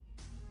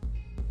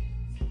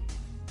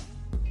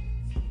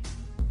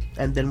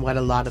And then what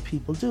a lot of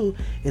people do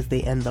is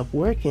they end up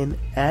working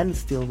and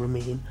still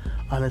remain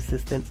on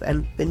assistance,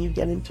 and then you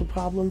get into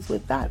problems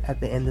with that at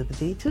the end of the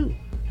day too.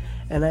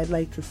 And I'd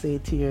like to say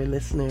to your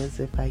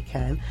listeners, if I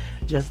can,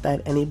 just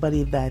that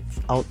anybody that's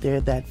out there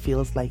that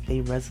feels like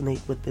they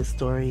resonate with this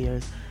story or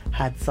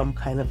had some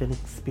kind of an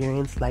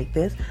experience like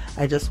this,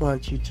 I just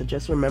want you to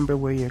just remember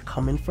where you're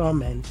coming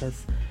from, and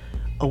just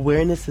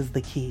awareness is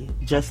the key.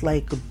 Just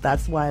like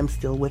that's why I'm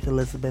still with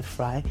Elizabeth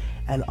Fry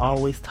and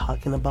always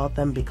talking about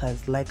them,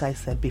 because like I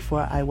said,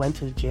 before I went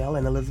to jail,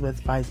 and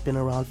Elizabeth Fry's been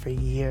around for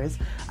years,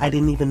 I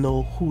didn't even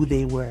know who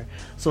they were.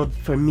 So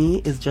for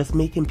me, it's just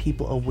making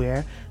people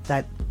aware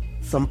that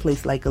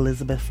someplace like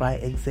Elizabeth Fry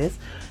exists.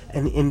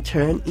 And in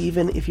turn,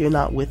 even if you're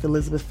not with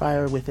Elizabeth Fry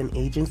or with an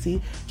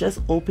agency, just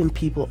open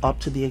people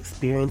up to the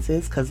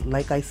experiences, because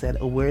like I said,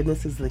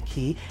 awareness is the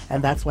key.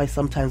 And that's why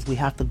sometimes we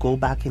have to go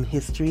back in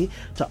history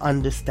to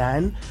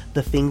understand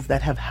the things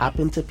that have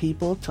happened to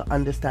people, to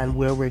understand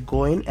where we're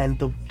going and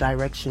the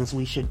directions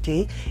we should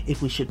take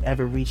if we should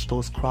ever reach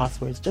those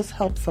crossroads. Just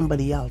help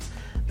somebody else.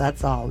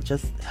 That's all.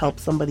 Just help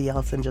somebody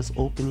else and just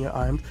open your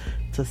arms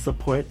to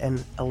support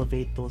and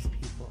elevate those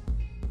people.